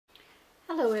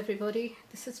Hello everybody,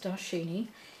 this is Darshini,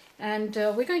 and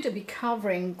we're going to be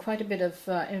covering quite a bit of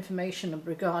information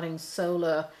regarding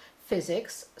solar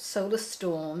physics, solar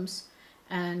storms,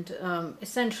 and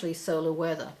essentially solar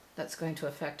weather that's going to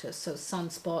affect us, so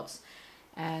sunspots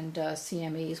and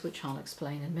CMEs, which I'll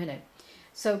explain in a minute.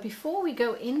 So before we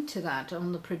go into that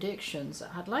on the predictions,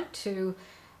 I'd like to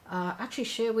actually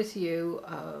share with you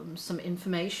some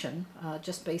information,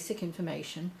 just basic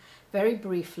information. Very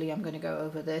briefly, I'm going to go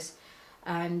over this,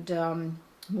 and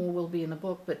more will be in the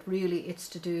book, but really it's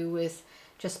to do with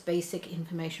just basic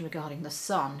information regarding the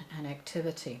sun and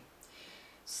activity.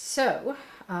 So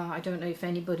I don't know if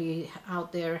anybody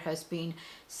out there has been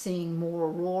seeing more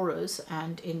auroras,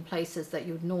 and in places that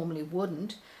you normally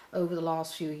wouldn't, over the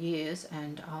last few years,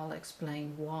 and I'll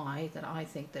explain why that I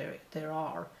think there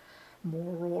are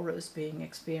more auroras being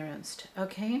experienced.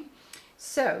 Okay,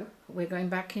 so we're going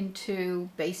back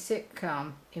into basic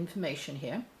information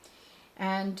here.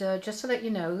 And just to let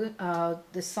you know,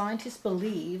 the scientists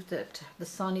believe that the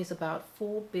sun is about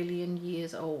 4 billion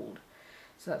years old.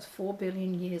 So that's 4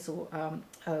 billion years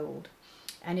old.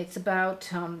 And it's about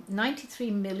 93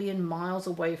 million miles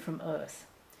away from Earth.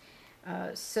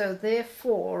 So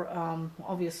therefore,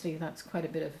 obviously that's quite a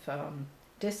bit of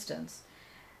distance.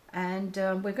 And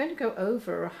we're going to go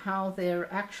over how they're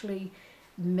actually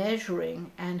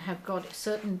measuring and have got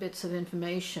certain bits of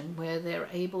information where they're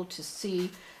able to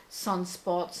see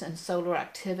sunspots and solar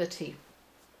activity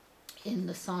in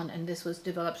the sun, and this was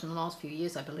developed in the last few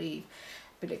years, I believe.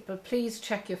 But please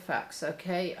check your facts,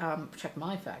 okay? Check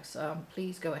my facts.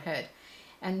 Please go ahead.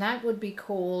 And that would be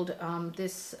called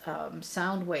this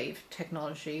sound wave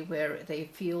technology, where they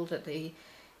feel that the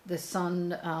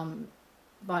sun,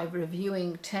 by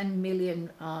reviewing 10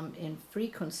 million in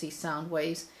frequency sound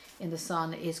waves in the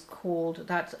sun, is called,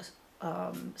 that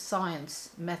science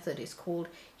method is called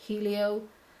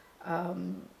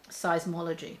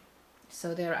seismology.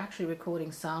 So they're actually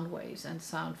recording sound waves and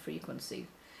sound frequency,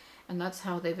 and that's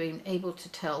how they've been able to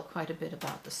tell quite a bit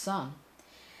about the sun.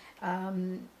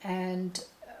 And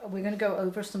we're going to go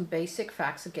over some basic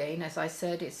facts again. As I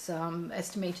said, it's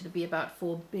estimated to be about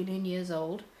 4 billion years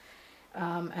old,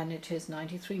 and it is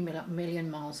 93 million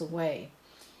miles away.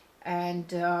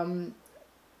 And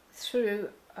through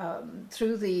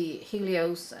the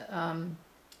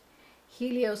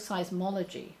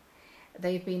helioseismology,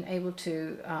 they've been able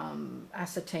to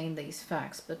ascertain these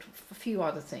facts, but a few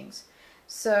other things.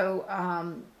 So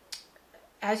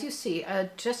as you see,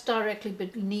 just directly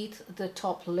beneath the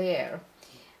top layer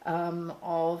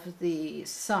of the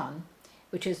sun,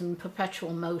 which is in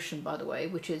perpetual motion, by the way,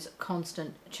 which is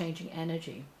constant changing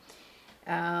energy,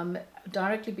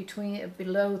 directly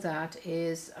below that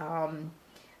is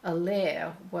a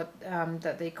layer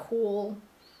that they call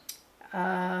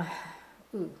and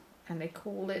they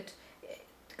call it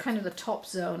kind of the top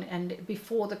zone, and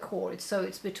before the core.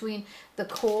 It's between the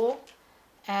core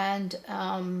and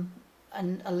a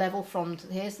level from,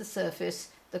 here's the surface,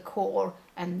 the core,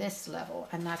 and this level,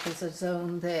 and that is a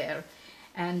zone there.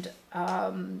 And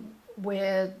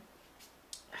where,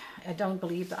 I don't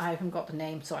believe that, I haven't got the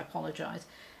name, so I apologize,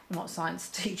 I'm not a science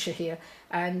teacher here.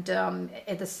 And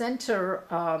at the center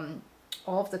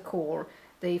of the core,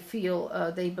 they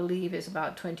believe is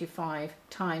about 25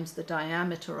 times the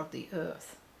diameter of the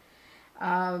Earth.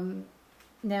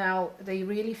 Now, they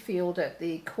really feel that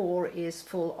the core is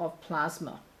full of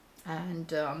plasma,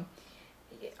 and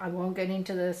I won't get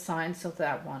into the science of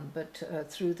that one, but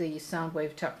through the sound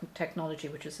wave technology,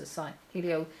 which is the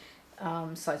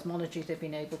seismology, they've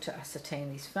been able to ascertain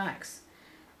these facts.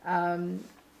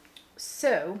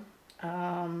 So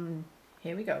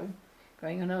here we go,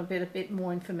 going on a bit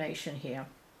more information here.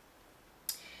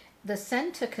 The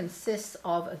center consists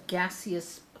of a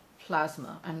gaseous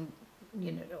plasma, and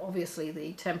obviously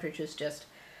the temperature is just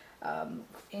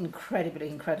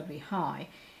incredibly high,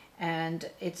 and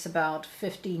it's about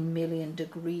 15 million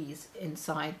degrees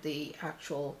inside the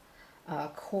actual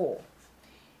core,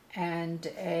 and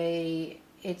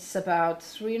it's about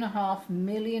 3.5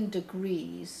 million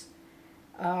degrees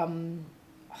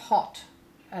hot.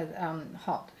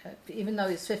 Even though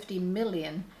it's 50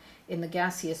 million in the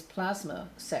gaseous plasma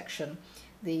section,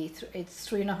 it's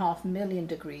 3.5 million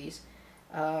degrees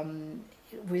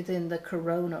within the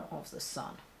corona of the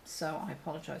sun. So I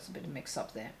apologize, a bit of mix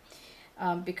up there.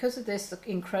 Because of this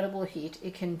incredible heat,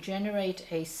 it can generate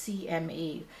a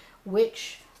CME,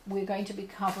 which we're going to be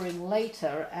covering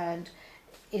later, and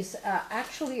is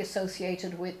actually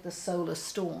associated with the solar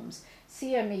storms.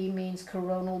 CME means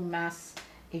coronal mass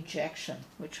ejection,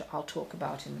 which I'll talk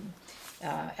about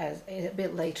as a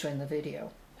bit later in the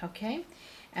video. Okay,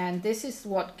 and this is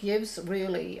what gives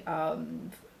really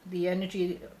the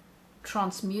energy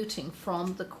transmuting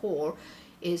from the core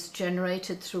is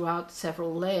generated throughout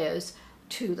several layers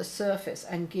to the surface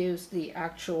and gives the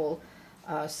actual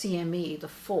CME the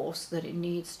force that it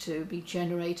needs to be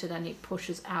generated, and it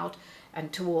pushes out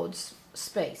and towards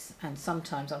space, and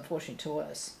sometimes unfortunately to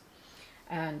us,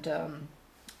 and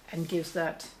gives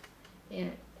that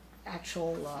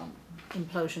actual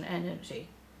implosion energy.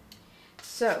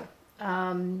 So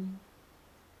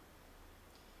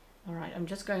all right, I'm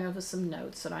just going over some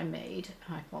notes that I made.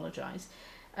 I apologize.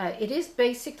 It is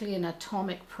basically an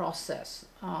atomic process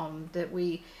that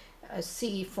we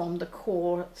see from the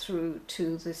core through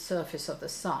to the surface of the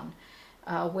sun,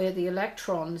 where the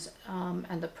electrons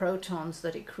and the protons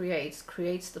that it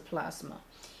creates the plasma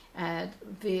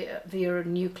via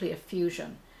nuclear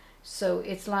fusion. So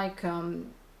it's like a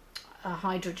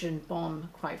hydrogen bomb,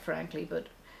 quite frankly, but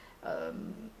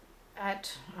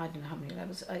at, I don't know how many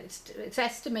levels, it's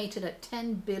estimated at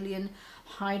 10 billion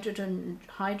hydrogen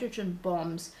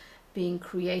bombs being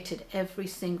created every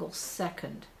single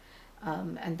second.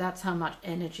 And that's how much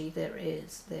energy there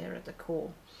is there at the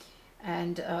core.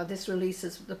 And this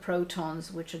releases the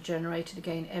protons, which are generated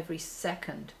again every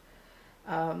second,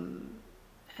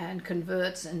 and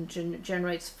converts and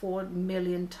generates 4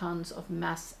 million tons of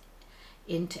mass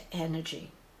into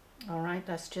energy. All right,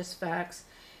 that's just facts.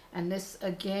 And this,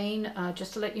 again,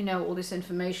 just to let you know, all this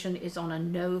information is on a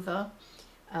NOVA,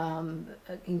 an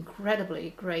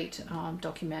incredibly great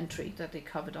documentary that they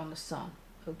covered on the sun.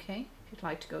 Okay, if you'd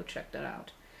like to go check that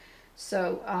out.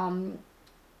 So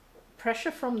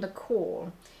pressure from the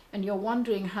core, and you're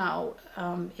wondering how,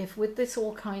 if with this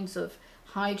all kinds of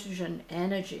hydrogen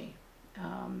energy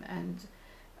and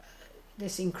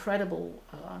this incredible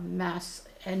mass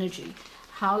energy,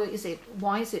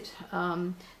 why is it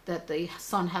that the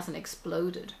sun hasn't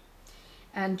exploded?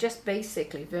 And just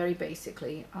basically, very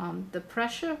basically, the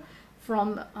pressure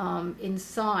from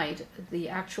inside the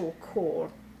actual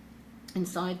core,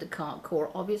 inside the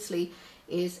core, obviously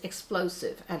is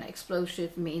explosive, and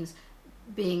explosive means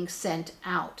being sent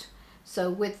out.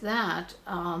 So with that,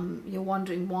 you're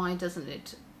wondering, why doesn't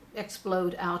it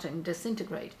explode out and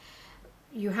disintegrate?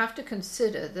 You have to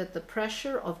consider that the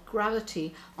pressure of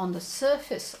gravity on the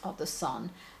surface of the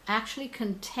sun actually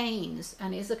contains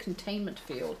and is a containment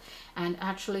field, and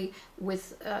actually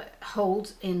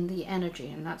holds in the energy,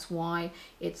 and that's why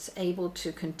it's able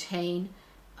to contain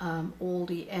all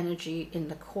the energy in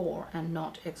the core and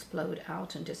not explode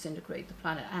out and disintegrate the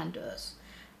planet and Earth.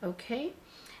 Okay,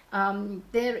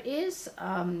 there is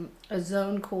a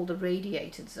zone called the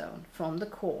radiated zone from the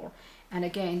core, and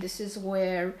again, this is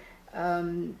where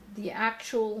the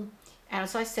actual,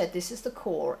 as I said, this is the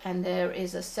core, and there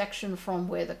is a section from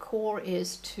where the core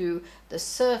is to the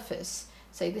surface.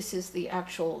 Say this is the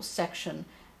actual section,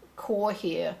 core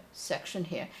here, section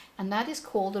here, and that is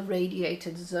called the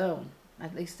radiated zone.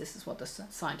 At least this is what the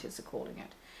scientists are calling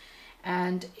it.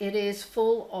 And it is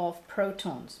full of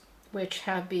protons, which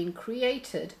have been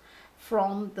created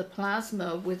from the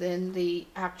plasma within the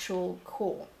actual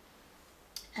core.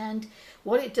 And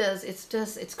what it does, it's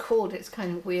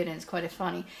kind of weird, and it's quite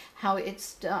funny how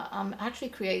it's actually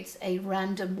creates a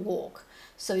random walk.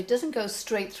 So it doesn't go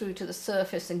straight through to the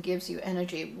surface and gives you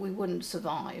energy. We wouldn't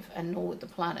survive, and nor would the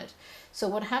planet. So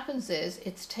what happens is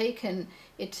it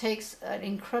takes an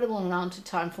incredible amount of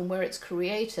time from where it's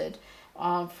created,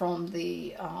 from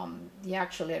the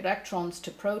actual electrons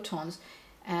to protons,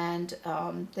 and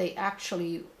they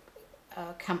actually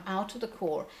come out of the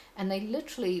core, and they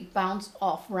literally bounce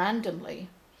off randomly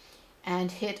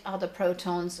and hit other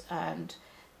protons and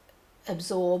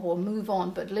absorb or move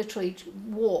on, but literally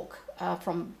walk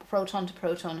from proton to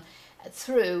proton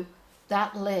through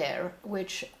that layer,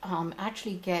 which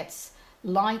actually gets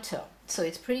lighter. So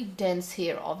it's pretty dense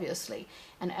here, obviously,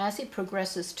 and as it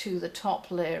progresses to the top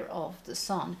layer of the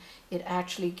sun, it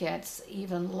actually gets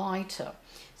even lighter.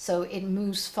 So it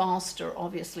moves faster,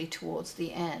 obviously, towards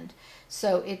the end.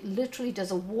 So it literally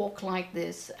does a walk like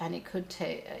this, and it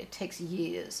takes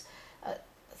years,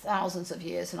 thousands of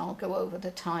years, and I'll go over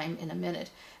the time in a minute.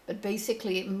 But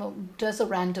basically, it does a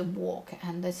random walk,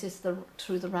 and this is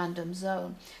through the random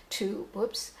zone to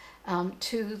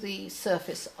the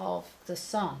surface of the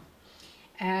sun.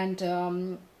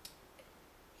 And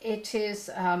it is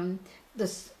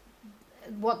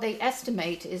what they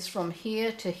estimate is from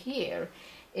here to here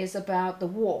is about the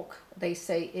walk, they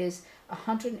say, is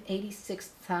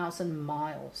 186,000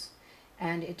 miles,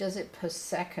 and it does it per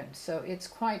second. So it's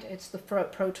the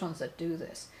protons that do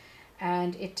this,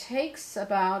 and it takes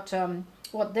about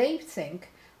what they think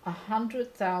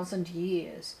 100,000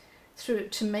 years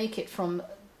to make it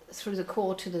through the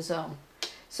core to the zone.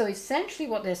 So essentially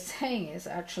what they're saying is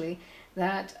actually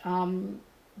that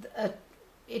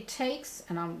it takes,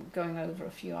 and I'm going over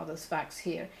a few other facts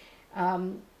here, sorry,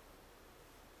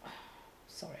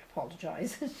 I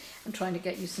apologize. I'm trying to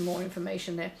get you some more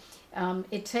information there.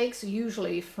 It takes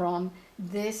usually from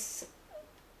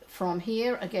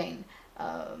here again,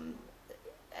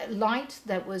 light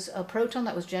that was a proton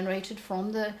that was generated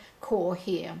from the core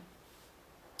here,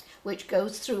 which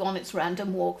goes through on its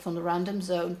random walk from the random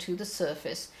zone to the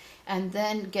surface, and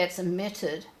then gets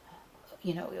emitted,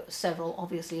 you know, several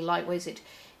obviously light waves.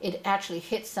 It actually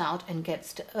hits out and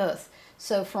gets to Earth.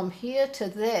 So from here to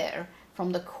there,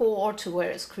 from the core to where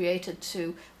it's created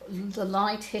to the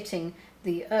light hitting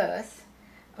the Earth,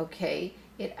 okay,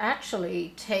 it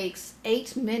actually takes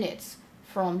 8 minutes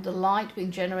from the light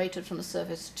being generated from the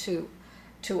surface to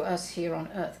us here on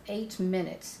Earth. 8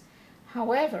 minutes.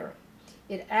 However,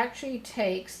 it actually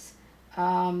takes,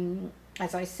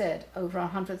 as I said, over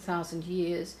 100,000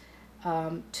 years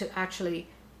to actually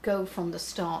go from the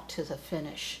start to the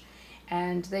finish.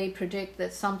 And they predict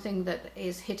that something that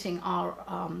is hitting our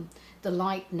the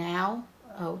light now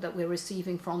that we're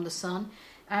receiving from the sun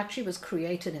actually was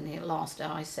created in the last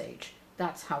ice age.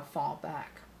 That's how far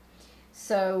back.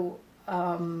 So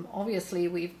obviously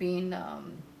we've been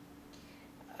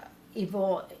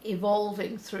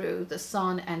evolving through the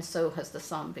sun, and so has the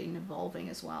sun been evolving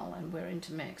as well, and we're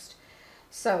intermixed.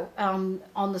 So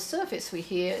on the surface we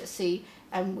see,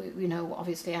 and you know,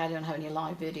 obviously I don't have any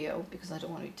live video because I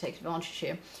don't want to take advantage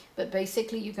here, but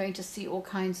basically you're going to see all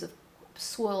kinds of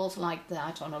swirls like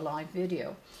that on a live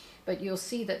video. But you'll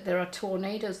see that there are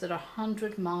tornadoes that are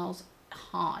 100 miles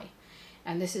high,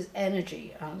 and this is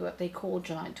energy, what they call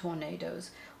giant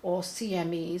tornadoes, or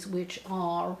CMEs, which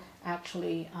are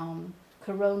actually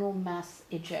coronal mass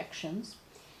ejections.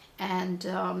 And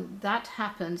that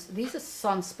happens, these are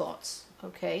sunspots,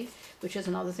 okay, which is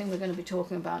another thing we're going to be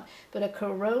talking about. But a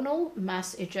coronal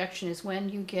mass ejection is when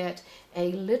you get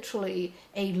literally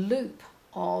a loop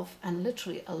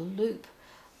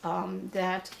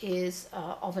that is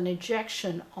of an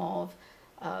ejection of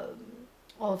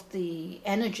the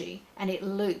energy, and it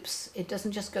loops. It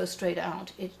doesn't just go straight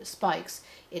out, it spikes,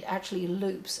 it actually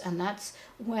loops, and that's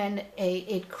when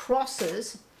it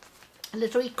crosses,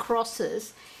 literally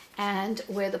crosses, and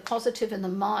where the positive and the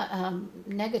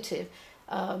negative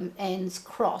ends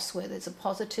cross, where there's a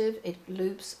positive, it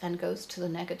loops and goes to the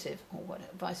negative, or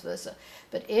whatever, vice versa.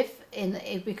 But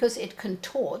because it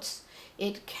contorts,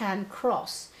 it can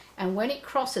cross, and when it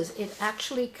crosses, it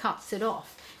actually cuts it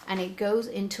off, and it goes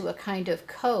into a kind of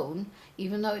cone,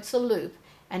 even though it's a loop,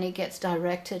 and it gets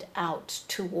directed out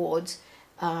towards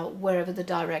wherever the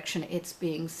direction it's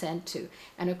being sent to.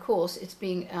 And of course, it's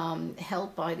being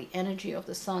held by the energy of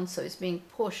the sun, so it's being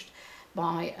pushed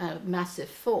by a massive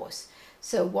force.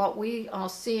 So what we are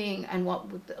seeing, and what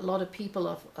a lot of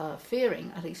people are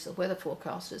fearing, at least the weather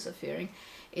forecasters are fearing,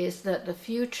 is that the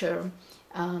future,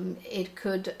 it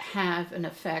could have an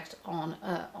effect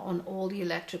on all the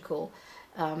electrical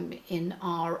in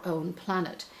our own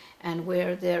planet, and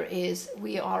where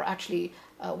we are actually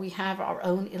we have our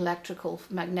own electrical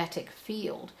magnetic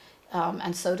field,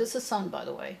 and so does the sun, by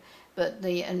the way. But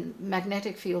the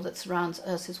magnetic field that surrounds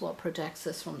us is what protects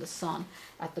us from the sun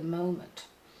at the moment.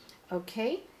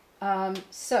 Okay,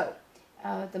 so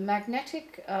the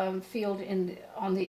magnetic field on the